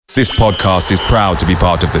This podcast is proud to be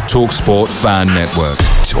part of the TalkSport Fan Network.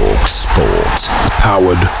 TalkSport.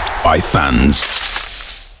 Powered by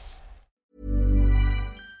fans.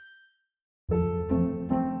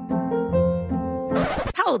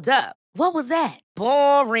 Hold up. What was that?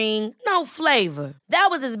 Boring. No flavor. That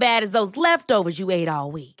was as bad as those leftovers you ate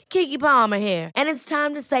all week. Keke Palmer here. And it's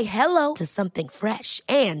time to say hello to something fresh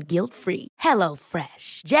and guilt-free. Hello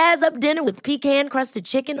Fresh. Jazz up dinner with pecan-crusted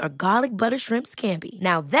chicken or garlic butter shrimp scampi.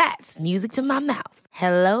 Now that's music to my mouth.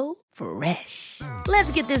 Hello Fresh.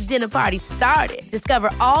 Let's get this dinner party started.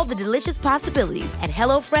 Discover all the delicious possibilities at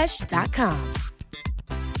hellofresh.com.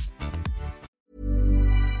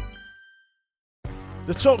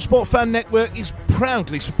 The TalkSport Fan Network is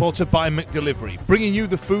proudly supported by McDelivery, bringing you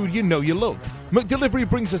the food you know you love. McDelivery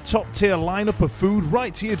brings a top-tier lineup of food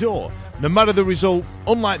right to your door. No matter the result,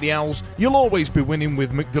 unlike the Owls, you'll always be winning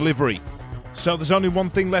with McDelivery. So there's only one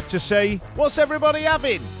thing left to say, what's everybody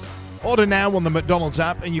having? Order now on the McDonald's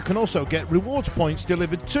app, and you can also get rewards points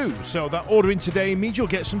delivered too, so that ordering today means you'll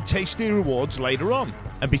get some tasty rewards later on.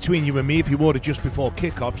 And between you and me, if you order just before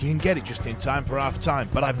kickoff, you can get it just in time for half-time,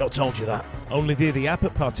 but I've not told you that. Only via the app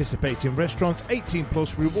at participating restaurants, 18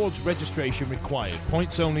 plus, rewards registration required.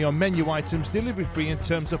 Points only on menu items, delivery free and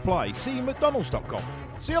terms apply. See mcdonalds.com.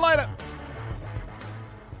 See you later.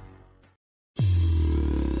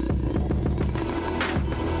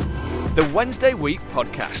 The Wednesday Week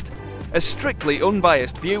Podcast. A strictly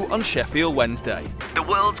unbiased view on Sheffield Wednesday, the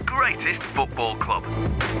world's greatest football club.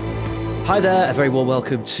 Hi there, a very warm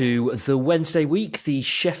welcome to the Wednesday Week, the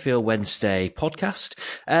Sheffield Wednesday podcast.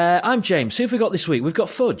 I'm James. Who have we got this week? We've got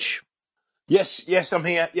Fudge. Yes, I'm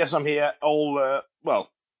here. All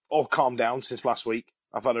calmed down since last week.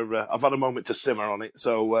 I've had a moment to simmer on it.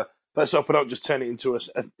 So let's hope I don't just turn it into a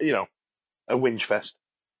whinge fest.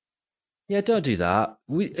 Yeah, don't do that.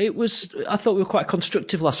 I thought we were quite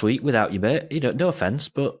constructive last week without you, mate. No offence,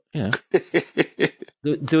 but there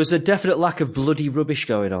was a definite lack of bloody rubbish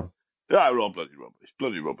going on. Ah,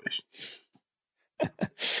 bloody rubbish.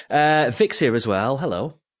 Vic's here as well.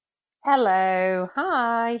 Hello. Hello.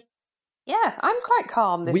 Hi. Yeah, I'm quite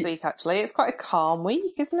calm this week, actually. It's quite a calm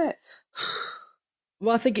week, isn't it?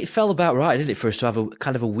 Well, I think it fell about right, didn't it, for us to have a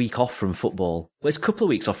kind of a week off from football? Well, it's a couple of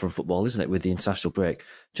weeks off from football, isn't it, with the international break?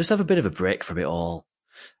 Just have a bit of a break from it all.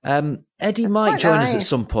 Eddie might join us at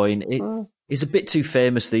some point. He's a bit too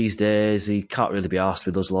famous these days. He can't really be arsed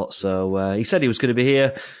with us lot. So he said he was going to be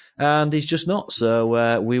here, and he's just not.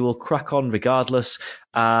 So we will crack on regardless,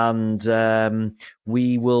 and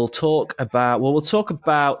we will talk about. Well, we'll talk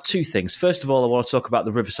about two things. First of all, I want to talk about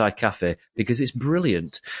the Riverside Cafe because it's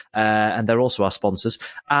brilliant, and they're also our sponsors.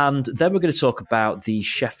 And then we're going to talk about the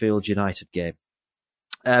Sheffield United game.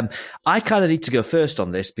 I kind of need to go first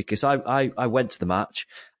on this because I went to the match,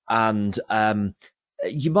 and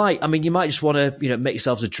you might just want to, make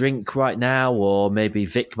yourselves a drink right now, or maybe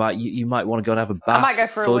Vic you might want to go and have a bath. I might go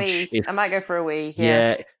for a wee.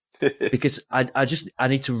 Yeah. Because I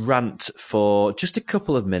need to rant for just a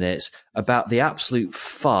couple of minutes about the absolute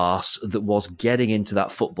farce that was getting into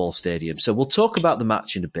that football stadium. So we'll talk about the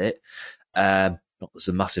match in a bit. Not there's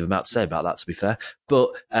a massive amount to say about that, to be fair.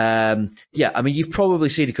 But, you've probably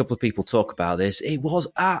seen a couple of people talk about this. It was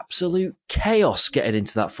absolute chaos getting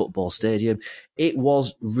into that football stadium. It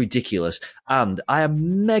was ridiculous. And I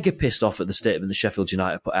am mega pissed off at the statement that Sheffield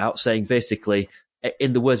United put out, saying basically,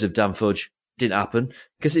 in the words of Dan Fudge, didn't happen,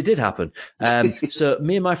 because it did happen. So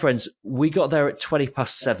me and my friends, we got there at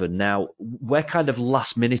 7:20. Now, we're kind of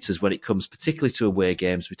last minuters when it comes, particularly to away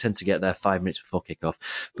games. We tend to get there 5 minutes before kickoff.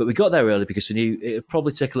 But we got there early because we knew it would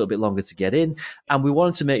probably take a little bit longer to get in. And we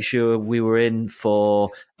wanted to make sure we were in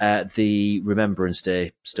for the Remembrance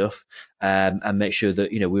Day stuff, and make sure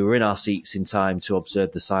that, we were in our seats in time to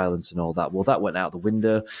observe the silence and all that. Well, that went out the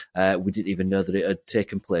window. We didn't even know that it had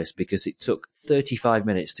taken place because it took 35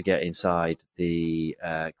 minutes to get inside the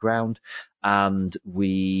ground, and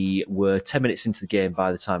we were 10 minutes into the game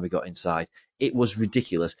by the time we got inside. It was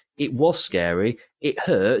ridiculous. It was scary. It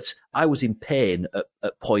hurt. I was in pain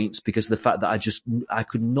at points because of the fact that I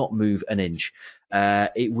could not move an inch.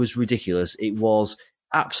 It was ridiculous. It was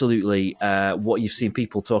absolutely what you've seen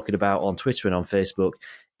people talking about on Twitter and on Facebook.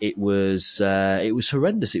 It was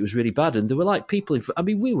horrendous. It was really bad. And there were like people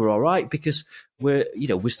we were all right because we're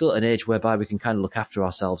still at an age whereby we can kind of look after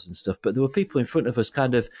ourselves and stuff. But there were people in front of us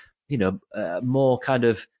kind of, more kind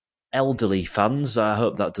of elderly fans. I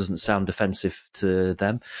hope that doesn't sound offensive to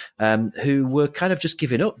them, who were kind of just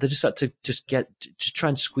giving up. They just had to just try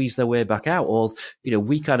and squeeze their way back out. Or,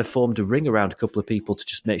 we kind of formed a ring around a couple of people to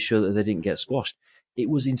just make sure that they didn't get squashed. It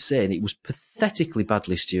was insane. It was pathetically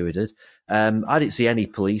badly stewarded. I didn't see any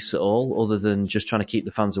police at all, other than just trying to keep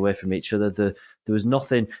the fans away from each other. There was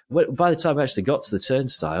nothing. By the time I actually got to the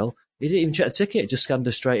turnstile, he didn't even check a ticket, just scanned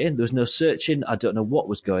us straight in. There was no searching. I don't know what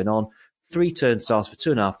was going on. 3 turnstiles for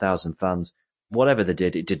 2,500 fans. Whatever they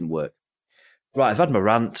did, it didn't work. Right, I've had my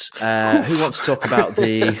rant. Who wants to talk about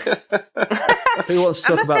the? Who wants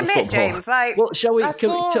to talk about the football? James, well, shall we?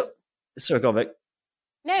 Sorry, go on, Vic.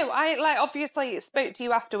 No, I obviously spoke to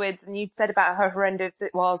you afterwards, and you'd said about how horrendous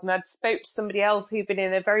it was, and I'd spoke to somebody else who'd been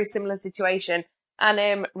in a very similar situation,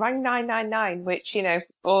 and rang 999, which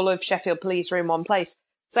all of Sheffield police were in one place.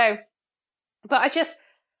 So, but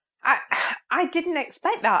I didn't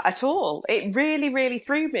expect that at all. It really, really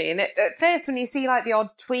threw me. And at first, when you see the odd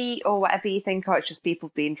tweet or whatever, you think, oh, it's just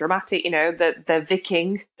people being dramatic, they're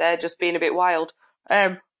Vicking, they're just being a bit wild.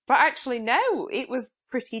 But actually, no, it was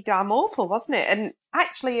pretty damn awful, wasn't it? And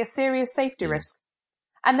actually a serious safety risk.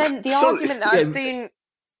 And then the argument that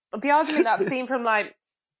I've seen from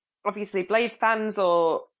obviously Blades fans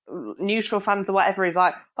or neutral fans or whatever is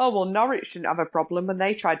oh, well, Norwich shouldn't have a problem when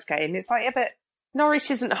they tried to get in. It's yeah, but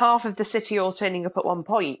Norwich isn't half of the city all turning up at one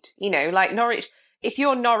point. Norwich, if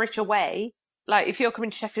you're Norwich away, if you're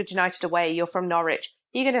coming to Sheffield United away, you're from Norwich,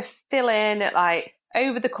 you're going to fill in at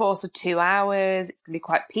over the course of 2 hours. It's going to be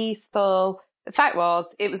quite peaceful. The fact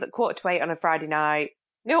was, it was at 7:45 on a Friday night.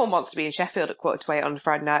 No one wants to be in Sheffield at 7:45 on a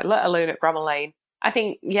Friday night, let alone at Bramall Lane. I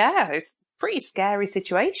think, yeah, it's a pretty scary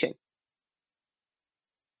situation.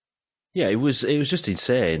 Yeah, it was just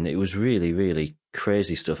insane. It was really, really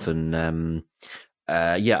crazy stuff. And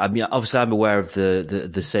yeah, I mean, obviously I'm aware of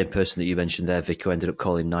the same person that you mentioned there, Vic, who ended up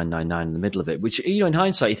calling 999 in the middle of it, which, in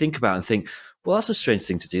hindsight, you think about and think, well, that's a strange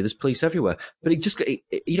thing to do. There's police everywhere. But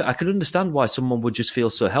I could understand why someone would just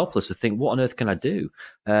feel so helpless to think, what on earth can I do?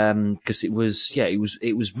 Because it was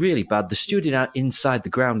really bad. The stewarding inside the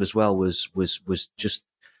ground as well was just,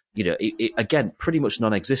 again, pretty much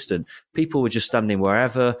non-existent. People were just standing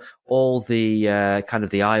wherever. All the kind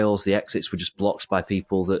of the aisles, the exits were just blocked by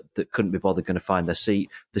people that couldn't be bothered going to find their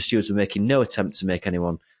seat. The stewards were making no attempt to make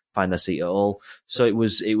anyone find their seat at all. So it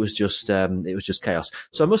was just chaos.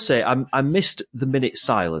 So I must say, I missed the minute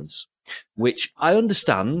silence, which I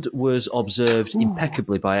understand was observed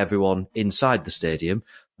impeccably by everyone inside the stadium.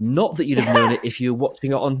 Not that you'd have known it if you were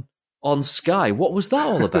watching it on Sky. What was that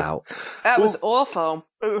all about? That was awful.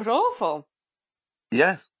 It was awful.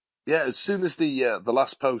 Yeah. As soon as the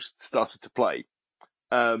last post started to play,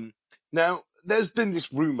 now there's been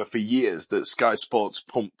this rumor for years that Sky Sports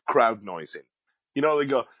pump crowd noise in. They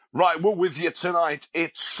go, right, we're with you tonight.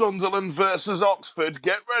 It's Sunderland versus Oxford.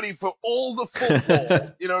 Get ready for all the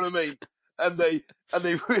football. You know what I mean? And they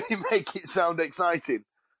really make it sound exciting.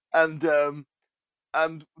 And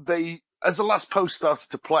they, as the last post started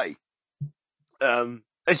to play,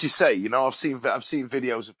 as you say, I've seen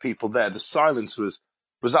videos of people there. The silence was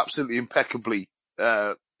absolutely impeccably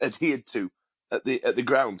adhered to at the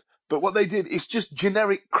ground. But what they did is just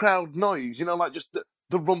generic crowd noise, just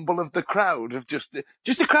the rumble of the crowd, of just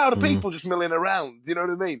a crowd of people just milling around. You know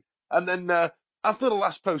what I mean? And then after the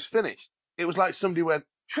last post finished, it was like somebody went,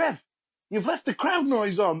 "Trev, you've left the crowd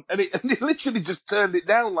noise on," and they literally just turned it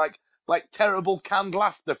down like terrible canned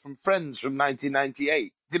laughter from Friends from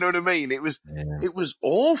 1998. Do you know what I mean? It was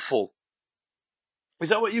awful. Is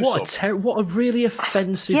that what you saw? What a really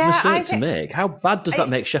offensive mistake to make. How bad does that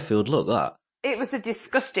make Sheffield look? That it was a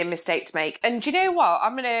disgusting mistake to make. And do you know what?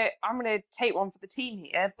 I'm gonna take one for the team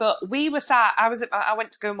here. But we were sat. I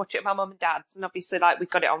went to go and watch it at my mum and dad's, and obviously we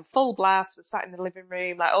got it on full blast. We're sat in the living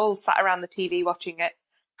room, all sat around the TV watching it.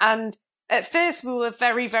 And at first we were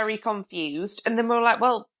very, very confused, and then we were like,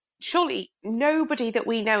 well, surely nobody that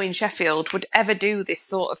we know in Sheffield would ever do this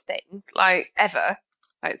sort of thing, ever,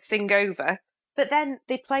 sing over. But then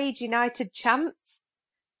they played United chants.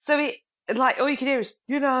 So it, all you could hear is,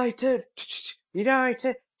 United,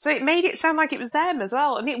 United. So it made it sound like it was them as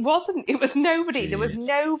well. And it wasn't. It was nobody. There was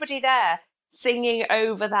nobody there singing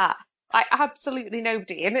over that. Absolutely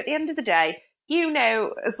nobody. And at the end of the day,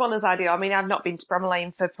 as well as I do, I mean, I've not been to Bramall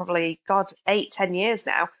Lane for probably, 8-10 years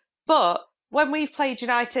now. But when we've played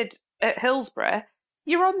United at Hillsborough,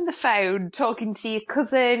 you're on the phone talking to your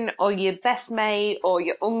cousin or your best mate or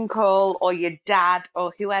your uncle or your dad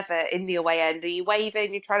or whoever in the away end. Are you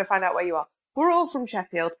waving? You're trying to find out where you are. We're all from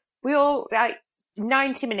Sheffield. We all,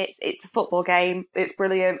 90 minutes, it's a football game. It's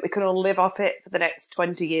brilliant. We can all live off it for the next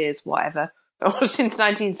 20 years, whatever. Or since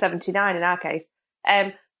 1979 in our case.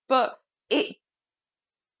 But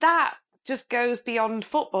that just goes beyond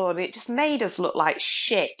football, and it just made us look like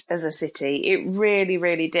shit as a city. It really,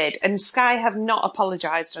 really did. And Sky have not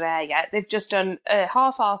apologised on air yet. They've just done a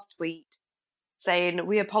half-assed tweet saying,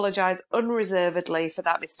 "We apologise unreservedly for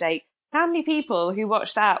that mistake." How many people who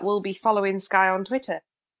watch that will be following Sky on Twitter?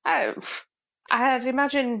 Oh, I'd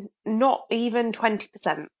imagine not even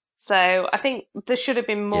 20%. So I think there should have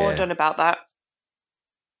been more done about that.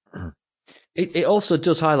 It also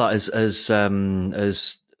does highlight, as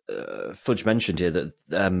Fudge mentioned here, that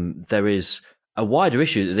there is a wider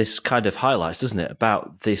issue that this kind of highlights, doesn't it?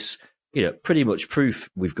 About this, pretty much proof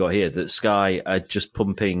we've got here that Sky are just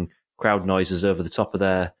pumping crowd noises over the top of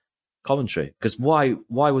their commentary. Because why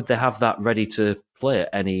would they have that ready to play at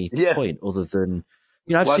any point other than,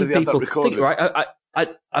 I've Why seen do they have that people think, recorded? right?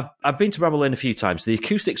 I've been to Bramall Lane a few times. The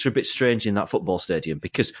acoustics are a bit strange in that football stadium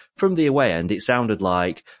because from the away end, it sounded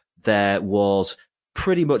like there was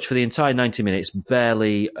pretty much for the entire 90 minutes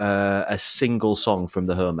barely a single song from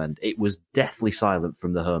the home end. It was deathly silent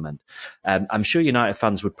from the home end. I'm sure United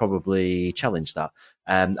fans would probably challenge that.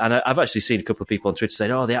 And I've actually seen a couple of people on Twitter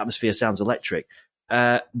saying, "Oh, the atmosphere sounds electric."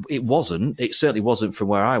 It wasn't. It certainly wasn't from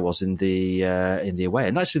where I was in the away.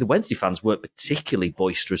 And actually, the Wednesday fans weren't particularly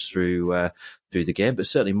boisterous through the game, but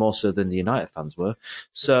certainly more so than the United fans were.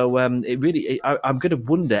 So I'm going to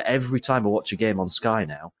wonder every time I watch a game on Sky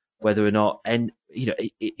now whether or not, and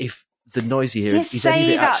if the noise you hear is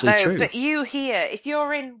any of it actually true. But you hear, if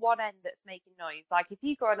you're in one end that's making noise, like if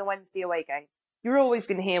you go on a Wednesday away game, you're always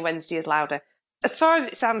going to hear Wednesday is louder. As far as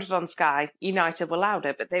it sounded on Sky, United were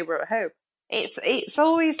louder, but they were at home. It's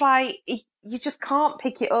always like you just can't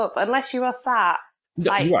pick it up unless you are sat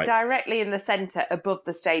directly in the centre above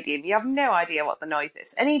the stadium. You have no idea what the noise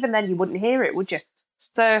is, and even then you wouldn't hear it, would you?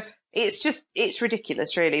 So it's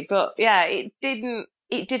ridiculous, really. But yeah, it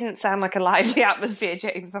didn't sound like a lively atmosphere,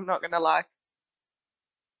 James. I'm not going to lie.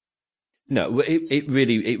 No, it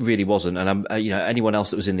really wasn't. And anyone else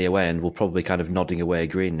that was in the away end will probably kind of nodding away,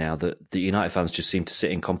 agreeing now that the United fans just seem to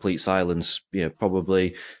sit in complete silence.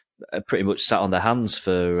 Probably pretty much sat on their hands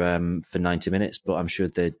for 90 minutes, but I'm sure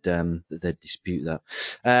they'd dispute that.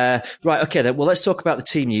 Right, okay then. Well, let's talk about the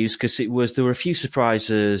team news because there were a few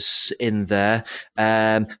surprises in there.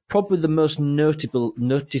 Probably the most notable.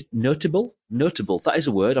 That is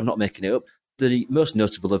a word. I'm not making it up. The most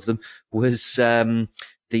notable of them was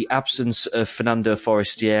the absence of Fernando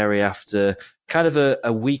Forestieri after kind of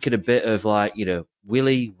a week and a bit of will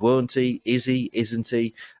he, won't he, is he, isn't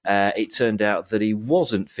he? It turned out that he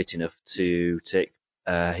wasn't fit enough to take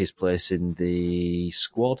his place in the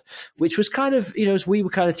squad, which was kind of, as we were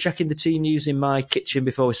kind of checking the team news in my kitchen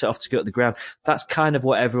before we set off to go to the ground, that's kind of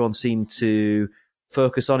what everyone seemed to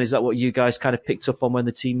focus on. Is that what you guys kind of picked up on when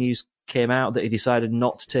the team news came out, that he decided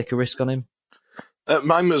not to take a risk on him?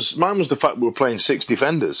 Mine was the fact we were playing 6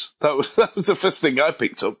 defenders. That was the first thing I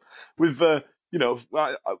picked up. With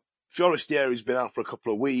Forestieri's been out for a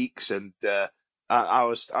couple of weeks, and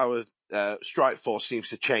our strike force seems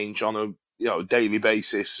to change on a daily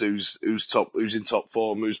basis. Who's in top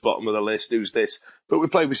form, who's bottom of the list, who's this. But we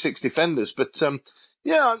played with 6 defenders. But I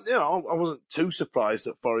wasn't too surprised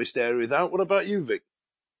that Forestieri was out. What about you, Vic?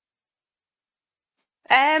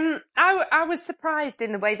 I was surprised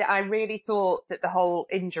in the way that I really thought that the whole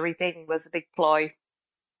injury thing was a big ploy,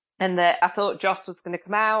 and that I thought Joss was going to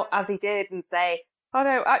come out as he did and say, "Oh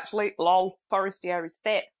no, actually, lol, Forestieri's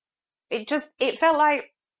fit." It felt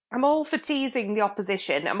like I'm all for teasing the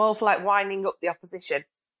opposition. I'm all for winding up the opposition,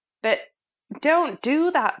 but don't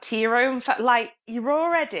do that to your own. You're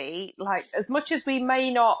already as much as we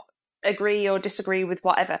may not agree or disagree with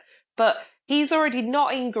whatever, but he's already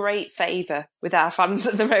not in great favour with our fans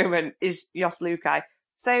at the moment, is Jos Luhukay.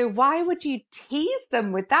 So why would you tease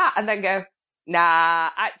them with that and then go, "Nah,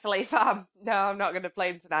 actually, fam, no, I'm not going to play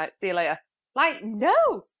him tonight. See you later."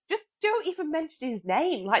 No, just don't even mention his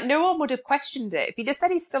name. No one would have questioned it. If he just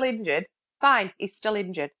said he's still injured, fine, he's still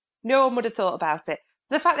injured. No one would have thought about it.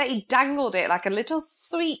 The fact that he dangled it like a little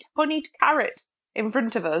sweet honeyed carrot in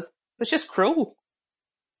front of us was just cruel.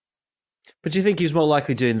 But do you think he was more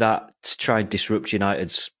likely doing that to try and disrupt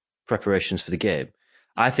United's preparations for the game?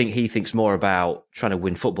 I think he thinks more about trying to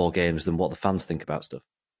win football games than what the fans think about stuff.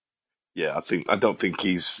 Yeah, I don't think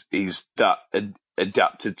he's that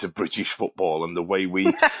adapted to British football and the way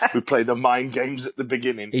we play the mind games at the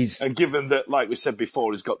beginning. And given that, like we said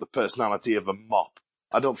before, he's got the personality of a mop,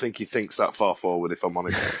 I don't think he thinks that far forward, if I'm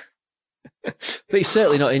honest. But he's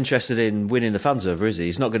certainly not interested in winning the fans over, is he?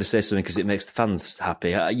 He's not going to say something because it makes the fans happy.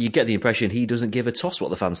 You get the impression he doesn't give a toss what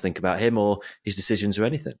the fans think about him or his decisions or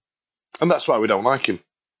anything. And that's why we don't like him.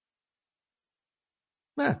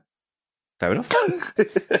 Yeah, fair enough.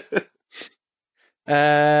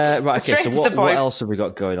 Right, okay, Straight so to the what point. else have we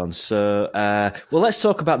got going on? So, well, let's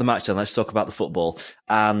talk about the match then. Let's talk about the football.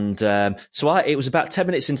 And it was about 10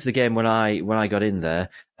 minutes into the game when I got in there,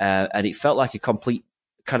 and it felt like a complete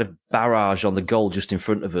kind of barrage on the goal just in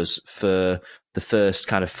front of us for the first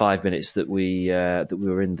kind of 5 minutes that we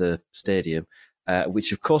were in the stadium.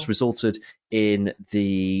 Which of course resulted in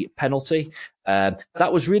the penalty.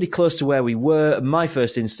 That was really close to where we were. My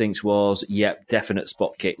first instinct was, definite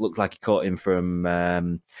spot kick. Looked like he caught him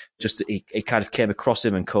from he kind of came across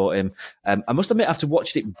him and caught him. I must admit, after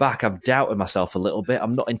watching it back, I've doubted myself a little bit.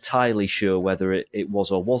 I'm not entirely sure whether it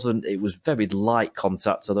was or wasn't. It was very light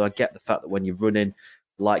contact, although I get the fact that when you're running,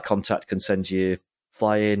 light contact can send you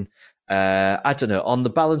flying. I don't know. On the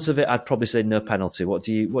balance of it, I'd probably say no penalty. What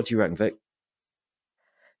do you reckon, Vic?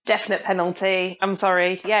 Definite penalty. I'm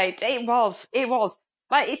sorry. Yeah, it was. It was.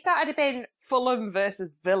 Like, if that had been Fulham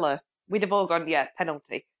versus Villa, we'd have all gone,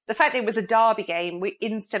 penalty. The fact that it was a derby game, we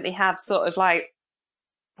instantly have sort of like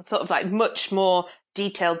much more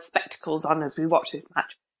detailed spectacles on as we watch this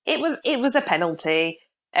match. It was a penalty.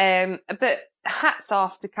 But hats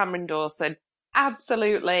off to Cameron Dawson.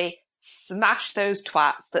 Absolutely smashed those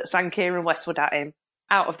twats that sang Kieran Westwood at him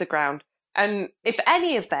out of the ground. And if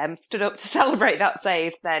any of them stood up to celebrate that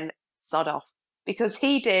save, then sod off. Because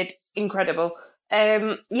he did incredible.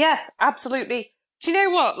 Absolutely. Do you know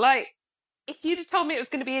what? Like, if you'd have told me it was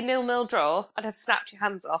going to be a 0-0 draw, I'd have snapped your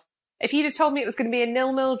hands off. If you'd have told me it was going to be a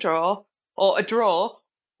 0-0 draw, or a draw,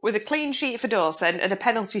 with a clean sheet for Dawson and a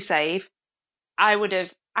penalty save, I would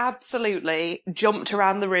have absolutely jumped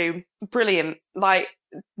around the room. Brilliant. Like,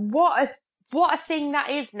 what a thing that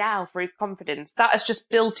is now for his confidence. That has just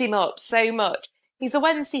built him up so much. He's a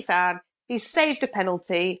Wednesday fan. He's saved a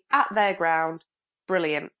penalty at their ground.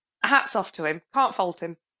 Brilliant. Hats off to him. Can't fault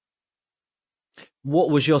him. What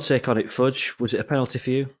was your take on it, Fudge? Was it a penalty for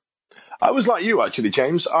you? I was like you, actually,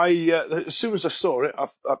 James. As soon as I saw it, I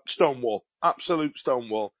stonewall. Absolute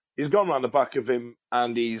stonewall. He's gone round the back of him,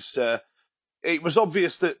 and he's... it was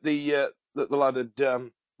obvious that the lad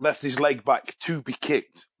had... left his leg back to be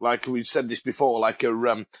kicked, like we've said this before, like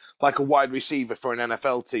a wide receiver for an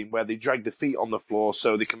NFL team where they drag the feet on the floor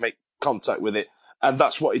so they can make contact with it, and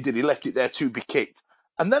that's what he did. He left it there to be kicked,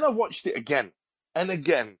 and then I watched it again and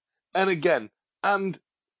again and again, and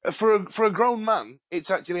for a grown man, it's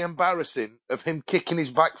actually embarrassing of him kicking his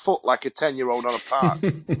back foot like a 10-year-old on a park.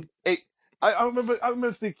 I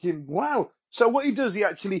remember thinking, wow. So what he does, he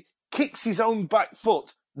actually kicks his own back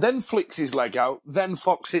foot, then flicks his leg out, then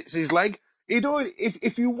Fox hits his leg.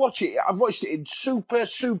 If you watch it, I've watched it in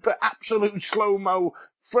super absolute slow-mo,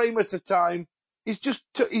 frame at a time. He's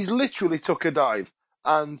literally took a dive,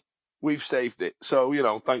 and we've saved it.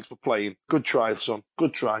 So, thanks for playing. Good try, son.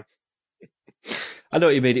 Good try. I know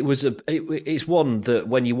what you mean. It's one that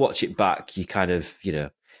when you watch it back, you kind of,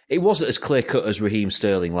 it wasn't as clear cut as Raheem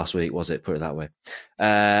Sterling last week, was it? Put it that way.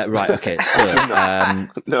 Right. Okay. So,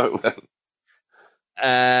 no.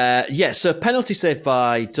 So penalty saved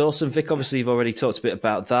by Dawson. Vic, obviously, you've already talked a bit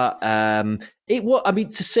about that.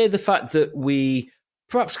 To say the fact that we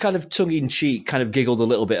perhaps kind of tongue-in-cheek kind of giggled a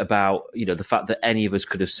little bit about, the fact that any of us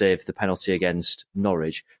could have saved the penalty against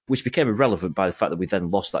Norwich, which became irrelevant by the fact that we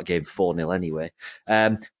then lost that game 4-0 anyway.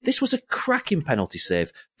 This was a cracking penalty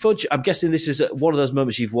save. Fudge, I'm guessing this is one of those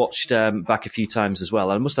moments you've watched back a few times as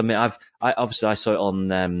well. I must admit, I saw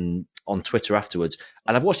it on Twitter afterwards,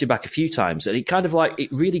 and I've watched it back a few times, and it kind of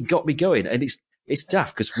it really got me going. And it's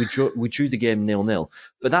daft because we drew the game 0-0,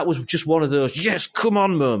 but that was just one of those yes, come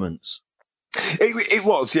on moments. It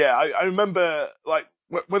was, yeah. I remember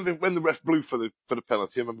when the ref blew for the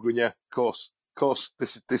penalty. I remember going, yeah, of course,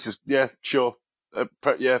 this is yeah, sure,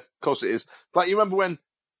 yeah, of course it is. Like you remember when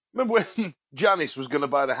Janice was going to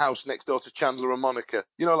buy the house next door to Chandler and Monica.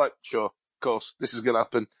 Sure, of course, this is going to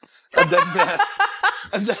happen, and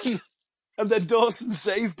then then Dawson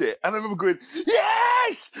saved it, and I remember going,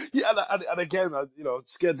 yes, yeah, and again, I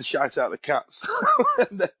scared the shite out of the cats,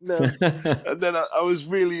 and then I was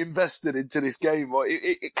really invested into this game.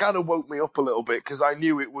 It kind of woke me up a little bit because I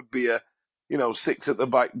knew it would be a 6 at the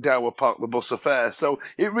back, Dower Park the bus affair. So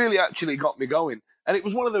it really actually got me going, and it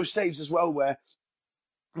was one of those saves as well where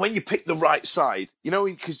when you pick the right side,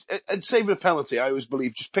 because at saving a penalty, I always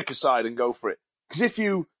believe just pick a side and go for it, because if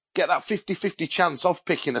you get that 50-50 chance of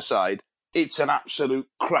picking a side, it's an absolute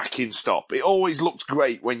cracking stop. It always looks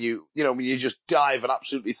great when you just dive and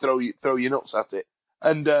absolutely throw your nuts at it,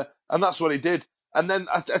 and that's what he did. And then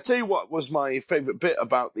I tell you what was my favourite bit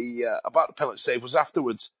about the penalty save was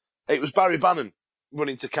afterwards. It was Barry Bannon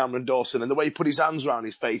running to Cameron Dawson, and the way he put his hands around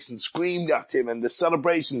his face and screamed at him, and the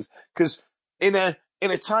celebrations. Because in a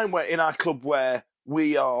time where in our club where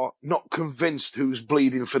we are not convinced who's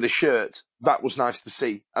bleeding for the shirt. That was nice to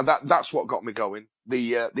see. And that's what got me going,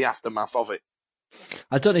 the aftermath of it.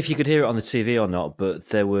 I don't know if you could hear it on the TV or not, but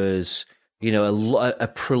there was,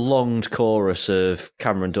 a prolonged chorus of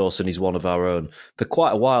Cameron Dawson is one of our own for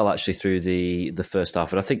quite a while, actually, through the first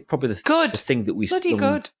half. And I think probably the thing that we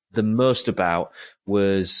sung the most about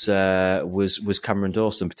was Cameron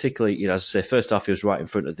Dawson, particularly, as I say, first half he was right in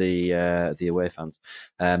front of the away fans,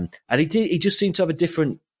 and he just seemed to have a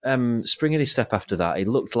different spring in his step after that. He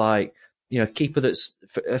looked like a keeper that's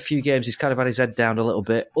for a few games he's kind of had his head down a little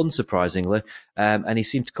bit, unsurprisingly, and he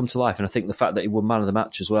seemed to come to life. And I think the fact that he won man of the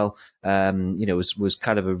match as well, was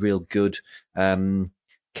kind of a real good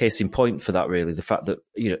case in point for that, really. The fact that,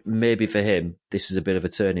 maybe for him, this is a bit of a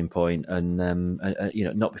turning point and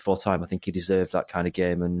not before time. I think he deserved that kind of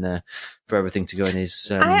game and for everything to go in his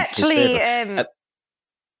favour.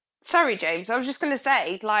 Sorry, James, I was just going to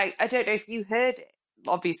say, I don't know if you heard it,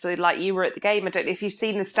 obviously, you were at the game. I don't know if you've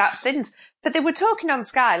seen the stats since, but they were talking on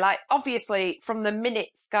Sky, obviously, from the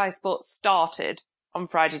minute Sky Sports started on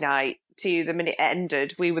Friday night to the minute it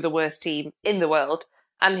ended, we were the worst team in the world.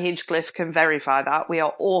 And Hinchcliffe can verify that. We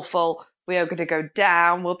are awful. We are going to go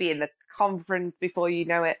down. We'll be in the conference before you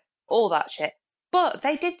know it. All that shit. But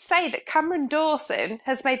they did say that Cameron Dawson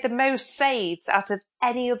has made the most saves out of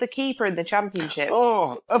any other keeper in the Championship.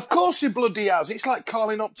 Oh, of course he bloody has. It's like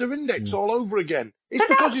Carling Opta Index all over again. It's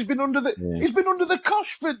because he's been under the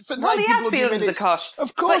cosh for 90 bloody minutes. Under the cosh.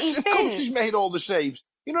 Of course he's made all the saves.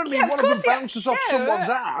 You know what I mean? One of them bounces off someone's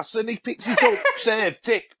ass and he picks it up. Save,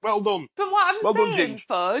 tick, well done. But what I'm saying, James.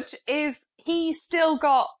 Fudge, is he still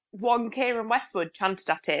got one Kieran Westwood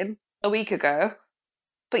chanted at him a week ago,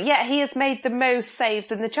 but yet he has made the most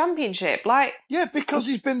saves in the Championship. Yeah, because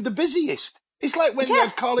he's been the busiest. It's like when you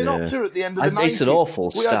had Carling Opta at the end of the 90s. It's an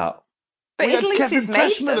awful stat. But we had Kevin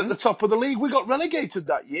Pressman at the top of the league. We got relegated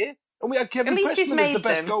that year. And we had Kevin Pressman as the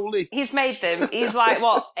best goalie. He's made them. He's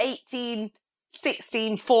 18...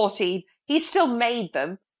 16, 14, he's still made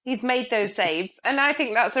them. He's made those saves. And I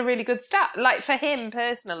think that's a really good stat. For him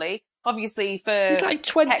personally, obviously for he's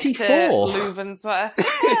 24. Hector, Leuven's,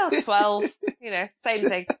 12, same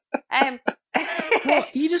thing.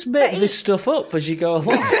 What? You just make this stuff up as you go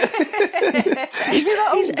along. He's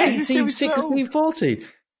 18, 16, 14.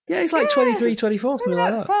 Yeah, he's 23, 24, something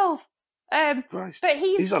like that. 12. But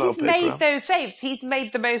he's made those saves. He's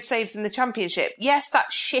made the most saves in the Championship. Yes,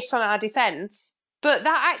 that's shit on our defence, but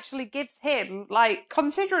that actually gives him,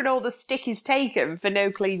 considering all the stick he's taken for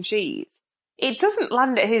no clean sheets, it doesn't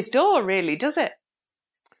land at his door, really, does it?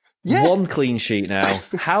 Yeah. One clean sheet now.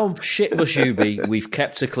 How shit must you be? We've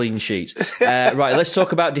kept a clean sheet. Right, let's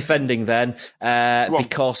talk about defending then,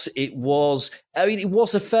 because it was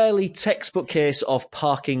a fairly textbook case of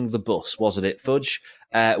parking the bus, wasn't it, Fudge?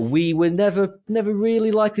 We were never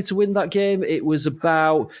really likely to win that game. It was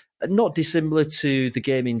about, not dissimilar to the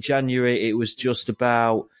game in January, it was just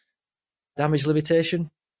about damage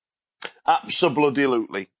limitation.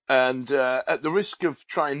 Absolutely. And at the risk of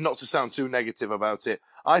trying not to sound too negative about it,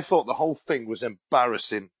 I thought the whole thing was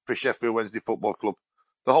embarrassing for Sheffield Wednesday Football Club.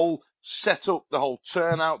 The whole setup, the whole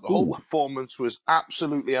turnout, the whole performance was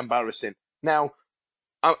absolutely embarrassing. Now,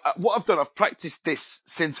 what I've done, I've practiced this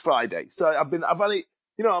since Friday. So I've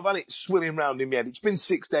had it swirling around in my head. It's been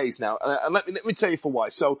 6 days now. And let me tell you for why.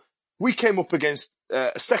 So we came up against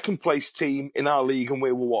a second place team in our league and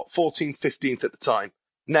we were 14th, 15th at the time.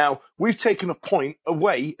 Now, we've taken a point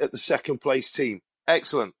away at the second place team.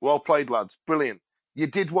 Excellent. Well played, lads. Brilliant. You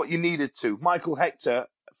did what you needed to. Michael Hector,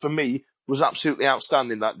 for me, was absolutely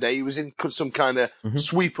outstanding that day. He was in some kind of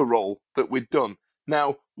sweeper role that we'd done.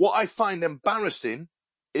 Now, what I find embarrassing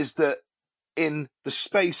is that in the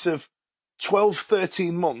space of 12,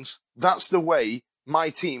 13 months, that's the way my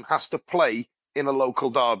team has to play in a local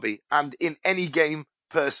derby and in any game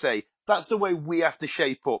per se. That's the way we have to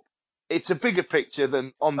shape up. It's a bigger picture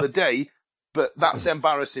than on the day, but that's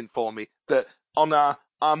embarrassing for me that on our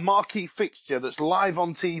marquee fixture that's live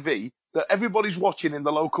on TV, that everybody's watching in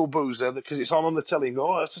the local boozer because it's on the telly and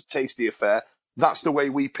go, oh, that's a tasty affair. That's the way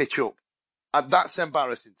we pitch up. And that's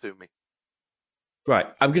embarrassing to me. Right.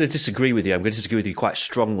 I'm going to disagree with you. I'm going to disagree with you quite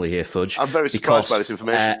strongly here, Fudge. I'm very surprised by this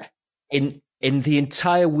information. In the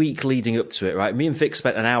entire week leading up to it, right, me and Vic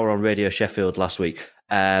spent an hour on Radio Sheffield last week.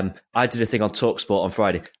 I did a thing on TalkSport on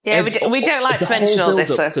Friday. Yeah, we don't like to mention all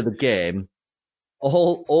this. To the game,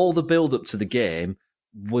 all the build-up to the game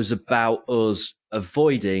was about us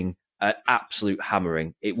avoiding an absolute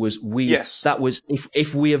hammering. It was Yes. That was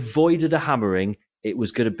if we avoided a hammering, it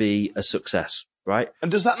was going to be a success. right?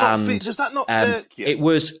 And does that not irk you? It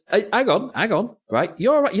was. Hang on, right?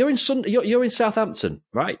 You're right. You're in Southampton,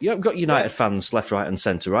 right? You haven't got United fans left, right, and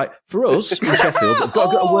centre, right? For us in Sheffield, we've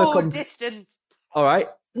got to work on distance. All right.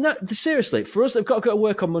 No, seriously, for us, they've got to go to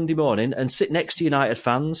work on Monday morning and sit next to United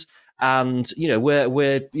fans, and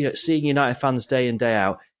we're seeing United fans day in, day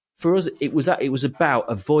out. For us, it was about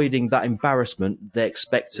avoiding that embarrassment they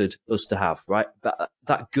expected us to have, right?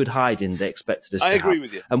 That good hiding they expected us to have. I agree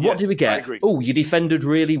with you. And what did we get? I Oh, you defended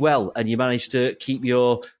really well, and you managed to keep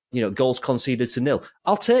your goals conceded to 0.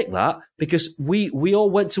 I'll take that, because we all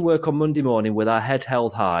went to work on Monday morning with our head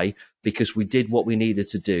held high, because we did what we needed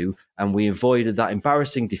to do, and we avoided that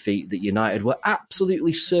embarrassing defeat that United were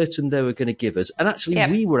absolutely certain they were going to give us. And actually,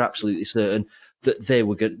 we were absolutely certain that they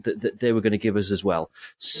were going to give us as well.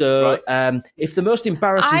 So, if the most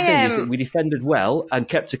embarrassing thing is that we defended well and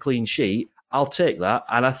kept a clean sheet, I'll take that.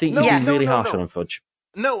 And I think you've been really harsh on Fudge.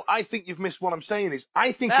 No, I think you've missed what I'm saying. It's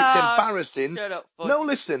embarrassing. Shut up, Fudge. No,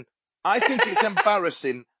 listen. I think it's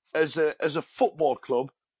embarrassing as a football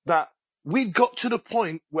club that we got to the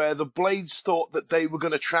point where the Blades thought that they were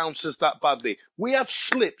going to trounce us that badly. We have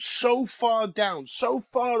slipped so far down, so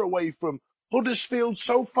far away from Huddersfield,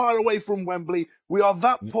 so far away from Wembley. We are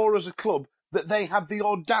that poor as a club that they have the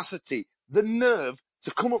audacity, the nerve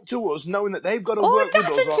to come up to us knowing that they've got to work with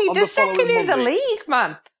us on they're the following second in the Monday. league,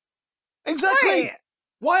 man. Exactly. Right.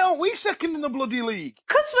 Why aren't we second in the bloody league?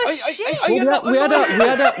 Because we're shit.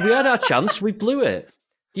 We had our chance. We blew it.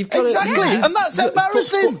 You've got and that's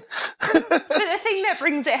embarrassing. But the thing that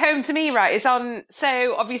brings it home to me, right, is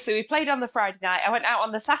so obviously we played on the Friday night. I went out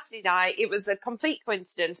on the Saturday night. It was a complete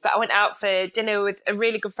coincidence, but I went out for dinner with a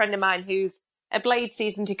really good friend of mine who's a Blade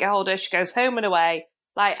season ticket holder. She goes home and away.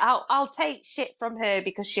 Like, I'll take shit from her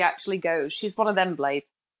because she actually goes. She's one of them Blades.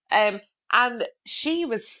 And she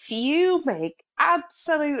was fuming,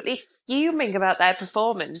 absolutely fuming about their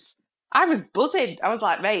performance. I was buzzing. I was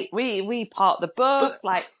like, mate, we parked the bus,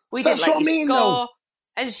 we didn't let you score. Though.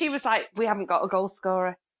 And she was like, we haven't got a goal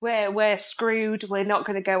scorer. We're screwed. We're not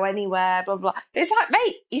going to go anywhere, blah, blah. It's like,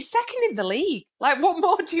 mate, you're second in the league. Like, what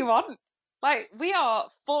more do you want? Like, we are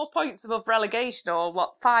 4 points above relegation, or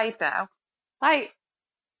 5 now? Like,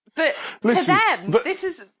 but listen, to them, this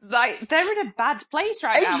is like, they're in a bad place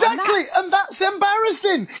right now. Exactly, and that's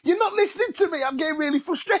embarrassing. You're not listening to me. I'm getting really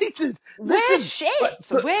frustrated. We're shit.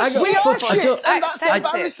 We are shit, and that's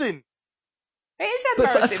embarrassing. It is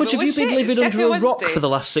embarrassing. But Fudge, have you been living under a rock for the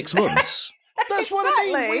last 6 months? That's what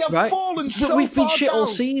I mean. We have fallen so far we've been shit down. all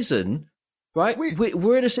season. Right,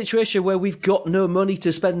 we're in a situation where we've got no money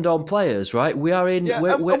to spend on players. Right, we are in. Yeah,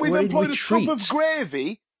 we're we've in employed retreat. a tub of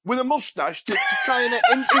gravy with a moustache to try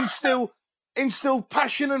and instill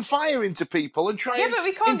passion and fire into people and try. Yeah, but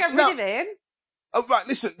we can't get rid of him. Oh, right,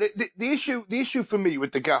 listen. The issue for me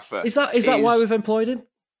with the gaffer is that why we've employed him?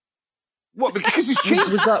 What? Because he's cheap.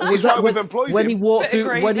 Was that why we've employed him? When he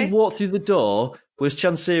walked through the door? Was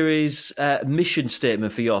Chansiri's mission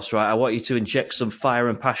statement for Jos, right? I want you to inject some fire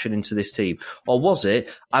and passion into this team. Or was it,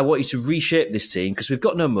 I want you to reshape this team because we've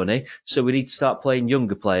got no money, so we need to start playing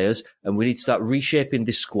younger players and we need to start reshaping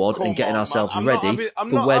this squad and getting ourselves ready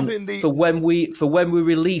for when we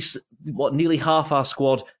release nearly half our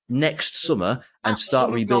squad next summer and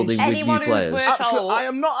start rebuilding with new players.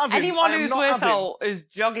 Anyone who's worth all is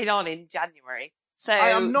jogging on in January. So I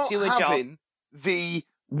am not do a having job.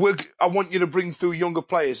 I want you to bring through younger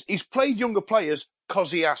players. He's played younger players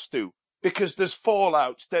because he has to. Because there's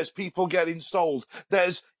fallouts, there's people getting sold,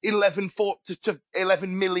 there's 11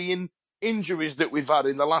 million injuries that we've had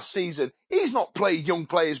in the last season. He's not played young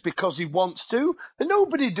players because he wants to. And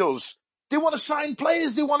nobody does. They want to sign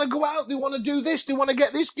players, they want to go out, they want to do this, they want to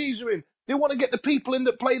get this geezer in. They want to get the people in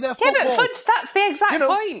that play their football. Yeah, but Fudge, that's the exact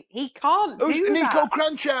point. He can't do that. Nico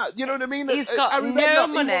Cranchard, you know what I mean? He's got Harry no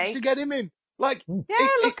Redknapp, money. He wants to get him in. Like, look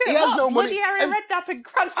he at has what no money. bloody Harry Redknapp and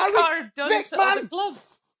Cranchard have done to other clubs.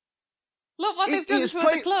 Look what they've done to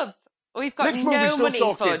other clubs. We've got no money,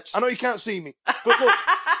 Fudge. I know you can't see me, but look,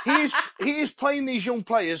 he is playing these young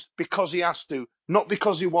players because he has to, not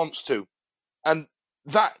because he wants to, and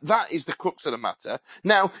that is the crux of the matter.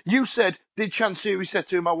 Now, you said, did Chansiri say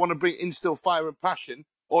to him, "I want to instill fire and passion,"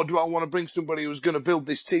 or do I want to bring somebody who's going to build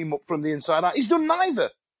this team up from the inside out? He's done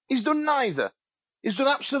neither. He's done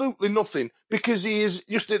absolutely nothing because he is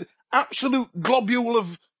just an absolute globule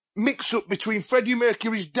of mix-up between Freddie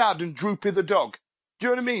Mercury's dad and Droopy the dog. Do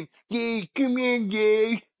you know what I mean? Yeah, come in,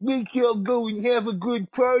 guys. Let's all go and have a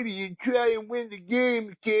good party and try and win the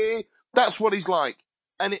game, okay? That's what he's like.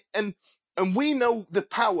 And we know the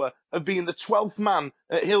power of being the 12th man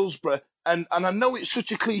at Hillsborough. And I know it's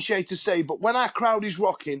such a cliche to say, but when our crowd is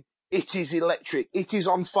rocking, It is electric. It is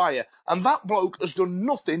on fire. And that bloke has done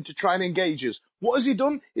nothing to try and engage us. What has he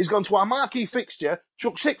done? He's gone to our marquee fixture,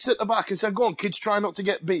 chucked 6 at the back and said, go on, kids, try not to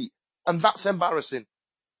get beat. And that's embarrassing.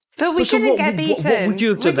 But we didn't get beaten. What would you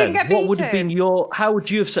have done then? What would have beaten. been your... How would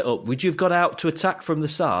you have set up? Would you have got out to attack from the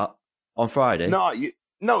start on Friday?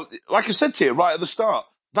 No, like I said to you right at the start,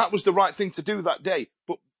 that was the right thing to do that day.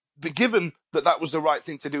 But given that was the right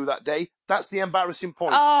thing to do that day, that's the embarrassing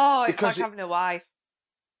point. Oh, it's like having a wife.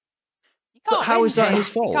 But how is that his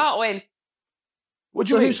fault? You can't win. What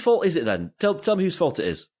do you mean? Whose fault is it then? Tell me whose fault it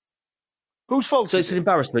is. Whose fault So is it's it? an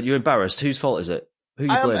embarrassment. You're embarrassed. Whose fault is it? Who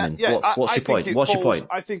are you blaming? What's your point? What's your point?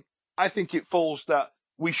 I think it falls that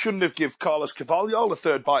we shouldn't have given Carlos Carvalho a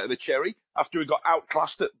third bite of the cherry after he got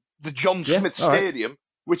outclassed at the John Smith Stadium,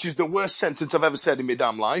 which is the worst sentence I've ever said in my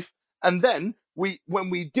damn life. And then when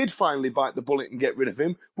we did finally bite the bullet and get rid of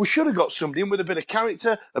him, we should have got somebody in with a bit of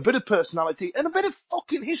character, a bit of personality, and a bit of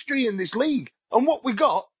fucking history in this league. And what we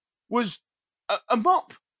got was a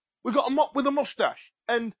mop. We got a mop with a mustache.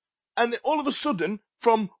 And all of a sudden,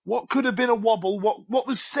 from what could have been a wobble, what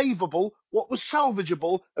was savable, what was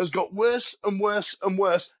salvageable, has got worse and worse and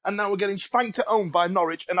worse. And now we're getting spanked at home by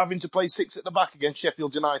Norwich and having to play 6 at the back against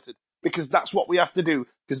Sheffield United. Because that's what we have to do,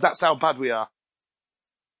 because that's how bad we are.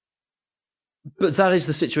 But that is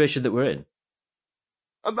the situation that we're in.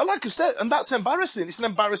 And like I said, and that's embarrassing. It's an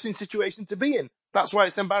embarrassing situation to be in. That's why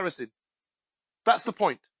it's embarrassing. That's the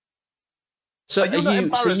point. So are you not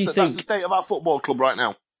embarrassed that that's the state of our football club right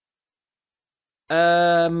now?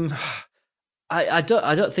 I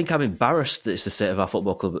don't think I'm embarrassed that it's the state of our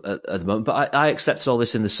football club at the moment, but I accepted all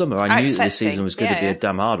this in the summer. I knew that this season was going to be a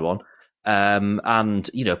damn hard one. And,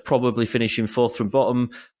 probably finishing 4th from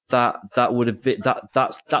bottom, that would have been,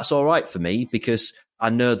 that's all right for me, because I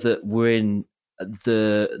know that we're in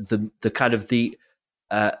the kind of the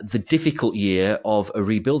difficult year of a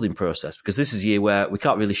rebuilding process, because this is a year where we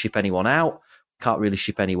can't really ship anyone out. Can't really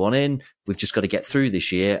ship anyone in. We've just got to get through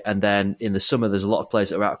this year. And then in the summer, there's a lot of players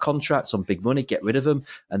that are out of contracts on big money, get rid of them.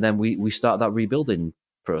 And then we start that rebuilding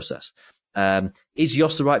process. Is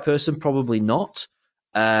Jos the right person? Probably not.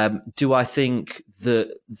 Do I think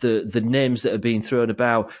the names that are being thrown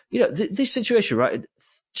about, this situation, right?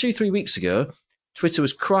 2-3 weeks ago, Twitter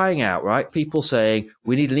was crying out, right? People saying,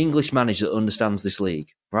 we need an English manager that understands this league,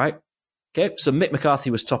 right? Okay. So Mick McCarthy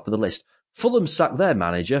was top of the list. Fulham sacked their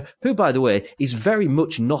manager, who, by the way, is very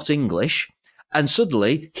much not English, and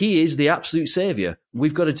suddenly he is the absolute saviour.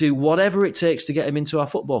 We've got to do whatever it takes to get him into our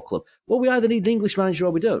football club. Well, we either need an English manager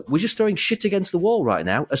or we don't. We're just throwing shit against the wall right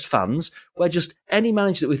now as fans, where just any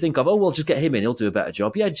manager that we think of, just get him in, he'll do a better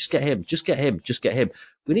job. Yeah, just get him.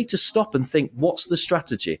 We need to stop and think, what's the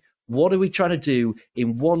strategy? What are we trying to do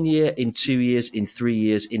in 1 year, in 2 years, in 3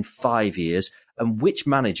 years, in 5 years? And which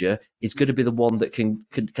manager is going to be the one that can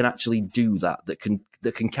actually do that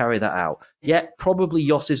can carry that out? Yeah, probably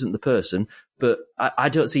Jos isn't the person, but I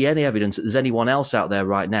don't see any evidence that there's anyone else out there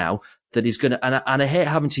right now that is going to, and I hate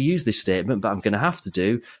having to use this statement, but I'm going to have to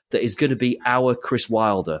do, that is going to be our Chris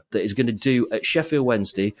Wilder, that is going to do at Sheffield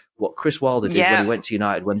Wednesday what Chris Wilder did when he went to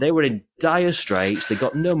United, when they were in dire straits, they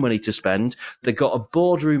got no money to spend, they got a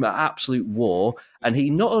boardroom at absolute war, and he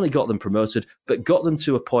not only got them promoted, but got them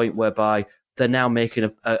to a point whereby they're now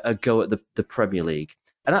making a go at the Premier League.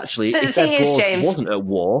 And actually, if their board wasn't at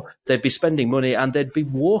war, they'd be spending money and they'd be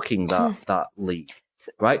walking that league,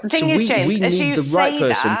 right? The thing is, James, we need the right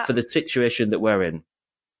person for the situation that we're in.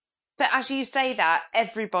 But as you say that,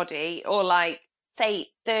 everybody, or say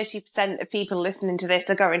 30% of people listening to this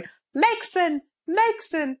are going, Megson.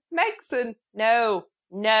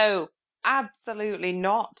 No, absolutely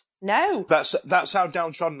not. No. That's how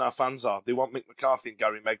downtrodden our fans are. They want Mick McCarthy and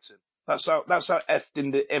Gary Megson. That's how effed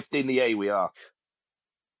in the A we are.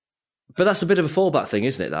 But that's a bit of a fallback thing,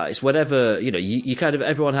 isn't it? That it's whenever, you kind of,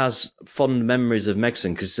 everyone has fond memories of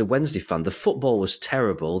Megson because he's a Wednesday fan. The football was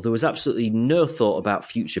terrible. There was absolutely no thought about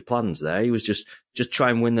future plans there. He was just try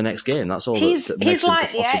and win the next game. That's all. He's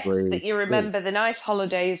like the ex that you remember the nice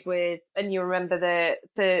holidays with, and you remember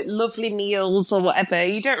the lovely meals or whatever.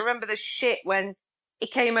 You don't remember the shit when he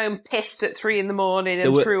came home pissed at 3 a.m.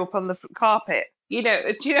 and threw up on the carpet. Do you know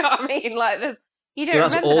what I mean? You don't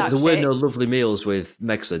remember that there shit. were no lovely meals with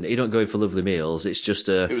Megson. You don't go in for lovely meals. It's just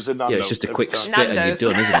it's just a quick spit and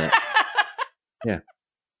you're done, isn't it? Yeah.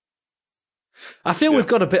 I feel we've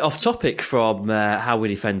got a bit off topic from how we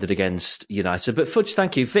defended against United, but Fudge,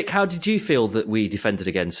 thank you. Vic, how did you feel that we defended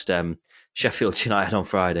against Sheffield United on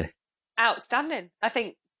Friday? Outstanding. I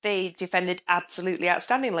think they defended absolutely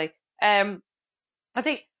outstandingly. I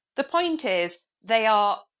think the point is they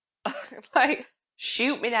are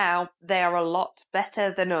shoot me now, they are a lot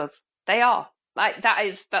better than us. They are. Like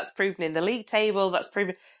that's proven in the league table. That's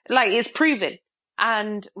proven. Like it's proven.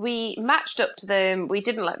 And we matched up to them. We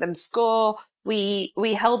didn't let them score. We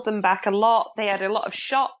held them back a lot. They had a lot of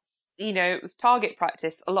shots. You know, it was target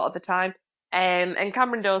practice a lot of the time. And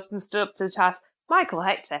Cameron Dawson stood up to the task. Michael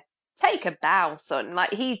Hector, take a bow, son.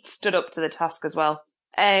 Like he stood up to the task as well.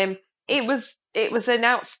 It was an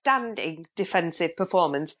outstanding defensive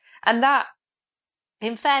performance, and that,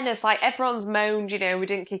 in fairness, like everyone's moaned, you know, we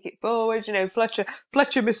didn't kick it forward, you know, Fletcher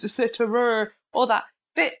missed a sitter, all that,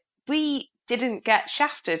 but we didn't get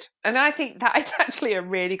shafted, and I think that is actually a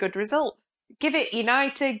really good result. Give it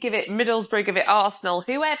United, give it Middlesbrough, give it Arsenal,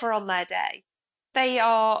 whoever on their day. They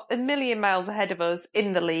are a million miles ahead of us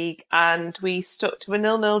in the league, and we stuck to a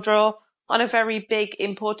 0-0 draw on a very big,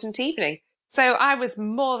 important evening. So I was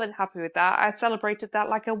more than happy with that. I celebrated that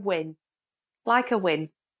like a win. Like a win.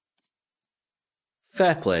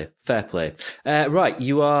 Fair play. Right,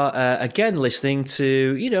 you are again listening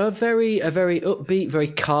to, you know, a very upbeat, very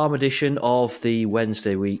calm edition of the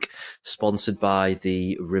Wednesday week, sponsored by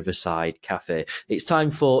the Riverside Cafe. It's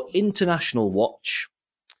time for International Watch.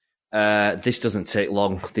 This doesn't take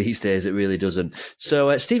long these days, it really doesn't.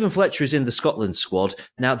 So Stephen Fletcher is in the Scotland squad.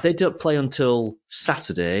 Now, they don't play until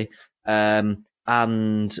Saturday.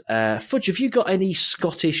 And Fudge, have you got any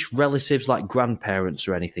Scottish relatives like grandparents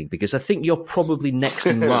or anything? Because I think you're probably next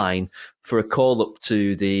in line for a call up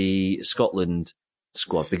to the Scotland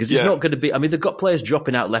squad, because it's not going to be, I mean, they've got players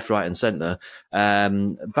dropping out left, right and centre.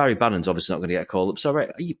 Barry Bannon's obviously not going to get a call up. So right,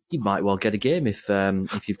 you might well get a game if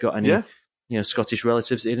you've got any, you know, Scottish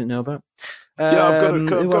relatives that you didn't know about. I've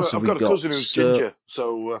got a cousin who's ginger,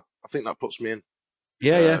 so I think that puts me in.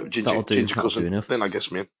 That'll do. Ginger That'll cousin. do enough. Then I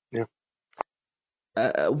guess me in.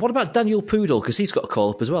 Yeah. What about Daniel Poodle? Because he's got a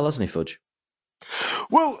call up as well, hasn't he, Fudge?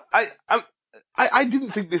 Well, I didn't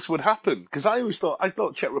think this would happen, because I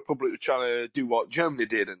thought Czech Republic were trying to do what Germany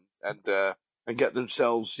did and get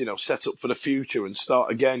themselves, you know, set up for the future and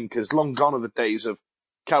start again, because long gone are the days of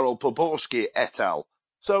Karol Poborski et al.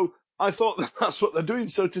 So I thought that's what they're doing.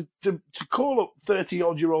 So to call up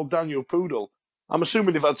 30-odd-year-old Daniel Poodle, I'm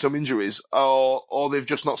assuming they've had some injuries, or they've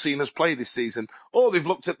just not seen us play this season, or they've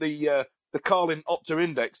looked at the Carlin Opta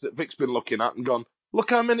Index that Vic's been looking at and gone, look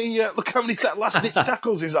how many last-ditch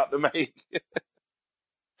tackles he's had to make.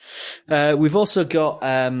 We've also got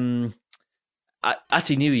Ati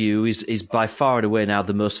Nuhiu is by far and away now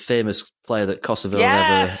the most famous player that Kosovo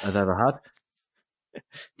have ever had.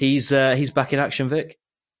 He's back in action, Vic.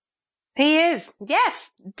 He is,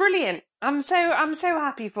 yes, brilliant. I'm so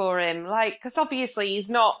happy for him. Like, because obviously he's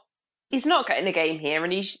not getting a game here,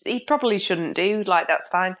 and he probably shouldn't do. Like, that's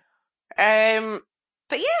fine.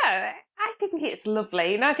 But yeah, I think it's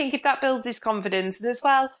lovely, and I think if that builds his confidence, and as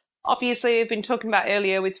well, obviously we've been talking about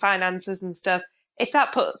earlier with finances and stuff. If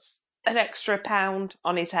that puts an extra £1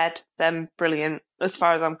 on his head, then brilliant. As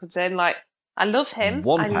far as I'm concerned, like, I love him.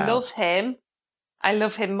 £1. I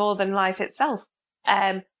love him more than life itself.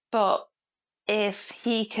 But if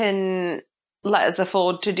he can let us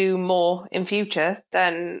afford to do more in future,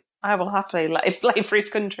 then I will happily let him play for his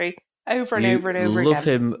country over and over and over again. You love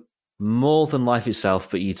him more than life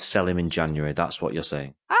itself, but you'd sell him in January. That's what you're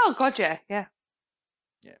saying. Oh, God, yeah.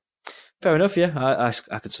 Fair enough, yeah.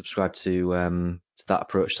 I could subscribe to that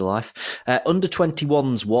approach to life. Under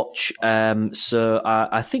 21s watch. So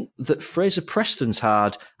I think that Fraser Preston's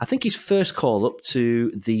had, I think his first call up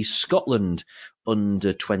to the Scotland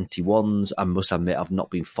under 21s. I must admit, I've not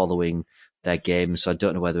been following their games, so I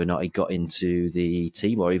don't know whether or not he got into the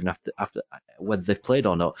team or even after whether they've played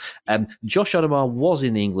or not. Josh Onomar was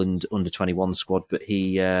in the England under 21 squad, but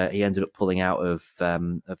he ended up pulling out of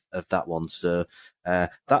that one. So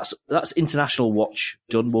that's international watch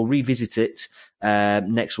done. We'll revisit it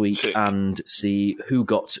next week and see who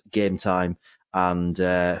got game time and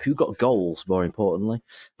who got goals, more importantly.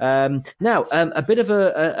 Now, a bit of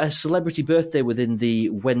a celebrity birthday within the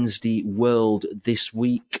Wednesday world this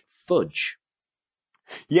week. Fudge.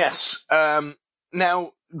 Yes.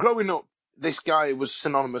 Now, growing up, this guy was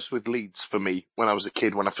synonymous with Leeds for me when I was a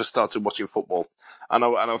kid, when I first started watching football. And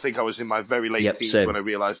I think I was in my very late teens when I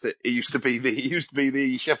realised that he used to be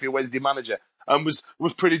the Sheffield Wednesday manager and was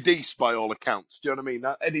pretty decent by all accounts. Do you know what I mean?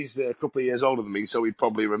 Now, Eddie's a couple of years older than me, so he'd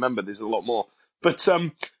probably remember this a lot more. But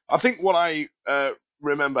I think what I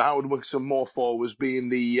remember Howard Wilkinson more for was being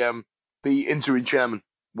the interim chairman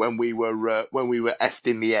when we were effed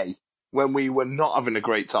in the A, when we were not having a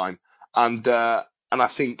great time, and I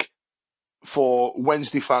think for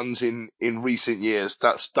Wednesday fans in recent years,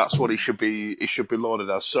 that's what he should be lauded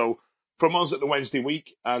as. So from us at the Wednesday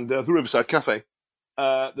week and the Riverside Cafe,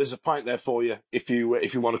 there's a pint there for you if you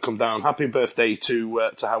want to come down. Happy birthday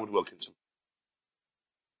to Howard Wilkinson.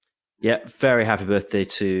 Yeah, very happy birthday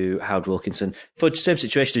to Howard Wilkinson. Fudge, same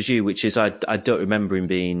situation as you, which is I don't remember him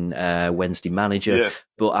being Wednesday manager,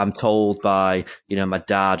 but I'm told by my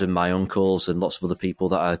dad and my uncles and lots of other people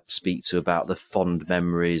that I speak to about the fond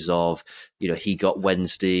memories of he got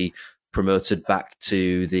Wednesday promoted back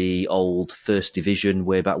to the old First Division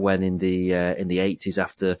way back when in the 80s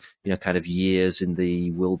after kind of years in the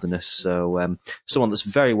wilderness. So someone that's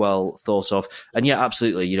very well thought of, and yeah,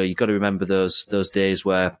 absolutely. You've got to remember those days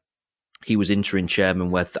where he was interim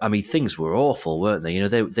chairman. Where things were awful, weren't they?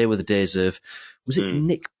 They were the days of. Was it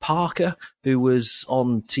Nick Parker who was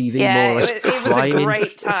on TV more or less crying? It was a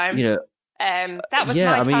great time. That was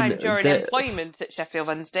my time during employment at Sheffield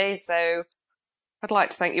Wednesday. So I'd like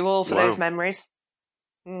to thank you all for those memories.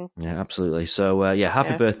 Yeah, absolutely. So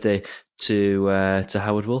happy birthday to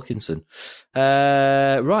Howard Wilkinson.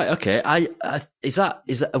 Right, okay. Is that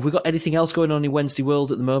have we got anything else going on in Wednesday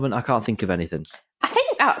World at the moment? I can't think of anything. I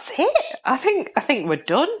think that's it. I think we're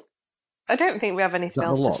done. I don't think we have anything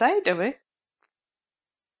else to say, do we?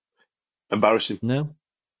 Embarrassing. No.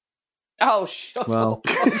 Oh, shut up.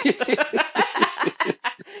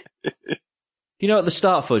 At the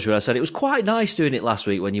start, Fudge, when I said it was quite nice doing it last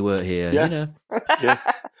week when you weren't here. Yeah. Yeah.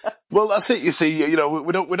 Well, that's it. You see, we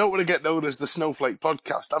don't want to get known as the Snowflake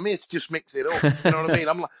Podcast. I'm here to just mix it up. You know what I mean?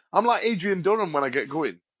 I'm like Adrian Durham when I get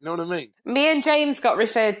going. You know what I mean? Me and James got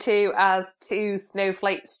referred to as two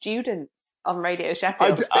Snowflake students on Radio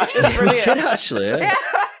Sheffield. I did actually. Yeah.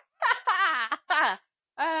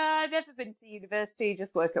 I've never been to university,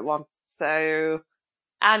 just work at one. So,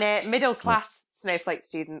 and middle class Snowflake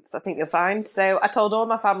students, I think you'll find. So I told all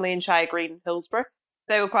my family in Shire Green, Hillsborough.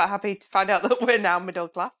 They were quite happy to find out that we're now middle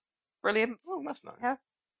class. Brilliant. Oh, that's nice. Yeah.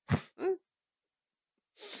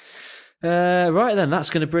 Right then,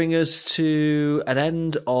 that's going to bring us to an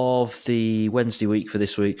end of the Wednesday week for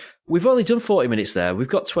this week. We've only done 40 minutes there. We've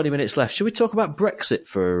got 20 minutes left. Should we talk about Brexit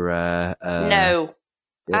for... No,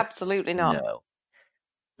 absolutely not. No.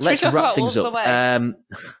 Let's wrap things up.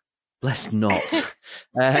 Let's not.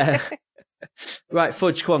 Right,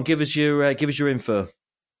 Fudge, come on, give us your info.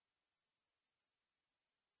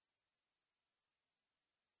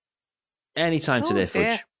 Anytime today,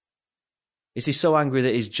 Fudge. Is he so angry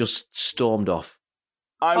that he's just stormed off?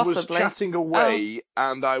 I was chatting away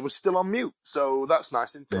and I was still on mute, so that's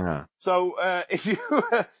nice, isn't it? Yeah. So if you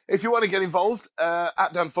want to get involved,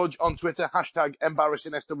 at Dan Fudge on Twitter,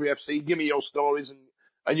 #EmbarrassingSWFC. Give me your stories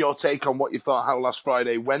and your take on what you thought how last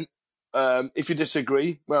Friday went. If you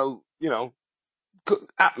disagree, well,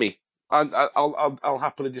 at me. I'll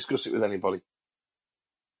happily discuss it with anybody.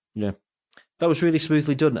 Yeah. That was really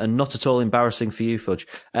smoothly done and not at all embarrassing for you, Fudge.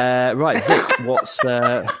 Right, Vic, what's...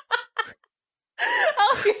 Oh,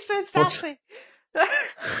 you're so sassy.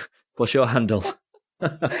 What's your handle?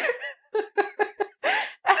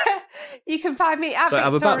 You can find me at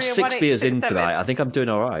I'm about 6 beers in tonight. I think I'm doing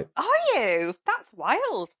all right. Are you? That's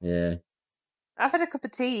wild. Yeah. I've had a cup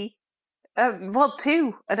of tea.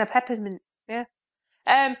 2 and a peppermint. Yeah.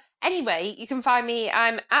 Anyway, you can find me.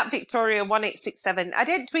 I'm at Victoria1867. I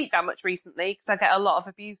didn't tweet that much recently because I get a lot of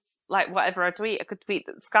abuse. Like whatever I tweet, I could tweet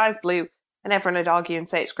that the sky's blue and everyone would argue and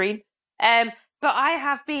say it's green. But I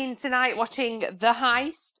have been tonight watching The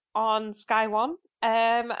Heist on Sky One,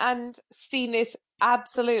 and seen this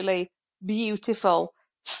absolutely beautiful,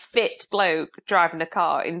 fit bloke driving a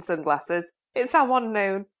car in sunglasses. It's our one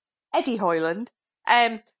known Eddie Hoyland.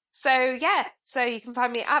 So you can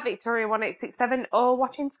find me at Victoria1867 or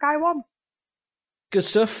watching Sky One. Good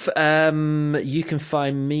stuff. You can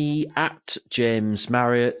find me at James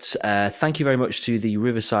Marriott. Thank you very much to the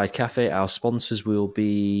Riverside Cafe, our sponsors. We'll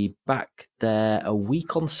be back there a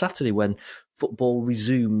week on Saturday when football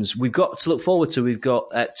resumes. We've got to look forward to. We've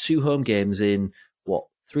got 2 home games in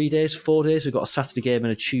 3 days, 4 days. We've got a Saturday game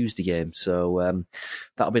and a Tuesday game. So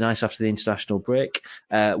that'll be nice after the international break.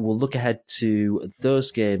 We'll look ahead to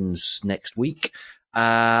those games next week.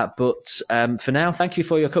 But for now, thank you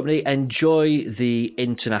for your company. Enjoy the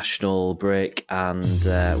international break, and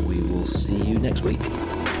we will see you next week.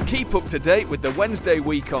 Keep up to date with the Wednesday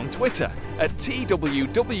week on Twitter at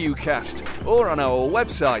TWWcast or on our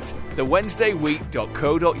website,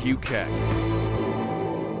 thewednesdayweek.co.uk.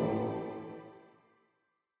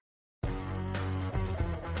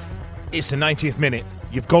 It's the 90th minute.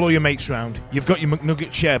 You've got all your mates round. You've got your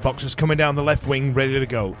McNugget share boxes coming down the left wing ready to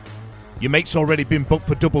go. Your mate's already been booked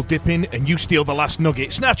for double dipping and you steal the last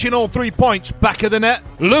nugget, snatching all 3 points. Back of the net,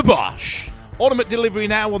 Le Bosch. Order delivery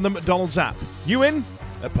now on the McDonald's app. You in?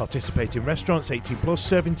 At participating restaurants, 18 plus,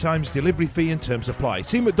 serving times, delivery fee and terms apply.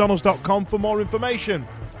 See mcdonalds.com for more information.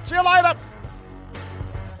 See you later.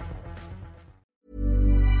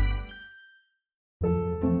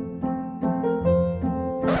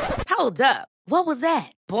 Hold up. What was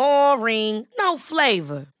that? Boring. No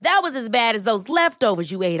flavor. That was as bad as those leftovers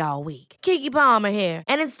you ate all week. Keke Palmer here,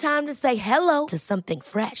 and it's time to say hello to something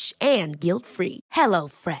fresh and guilt-free. Hello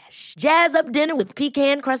Fresh. Jazz up dinner with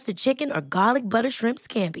pecan-crusted chicken or garlic butter shrimp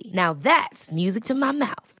scampi. Now that's music to my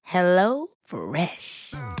mouth. Hello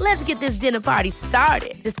Fresh. Let's get this dinner party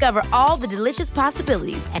started. Discover all the delicious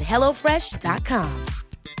possibilities at HelloFresh.com.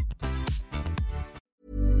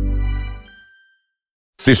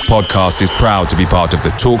 This podcast is proud to be part of the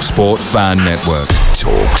TalkSport Fan Network.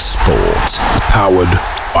 TalkSport. Powered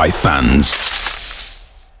by fans.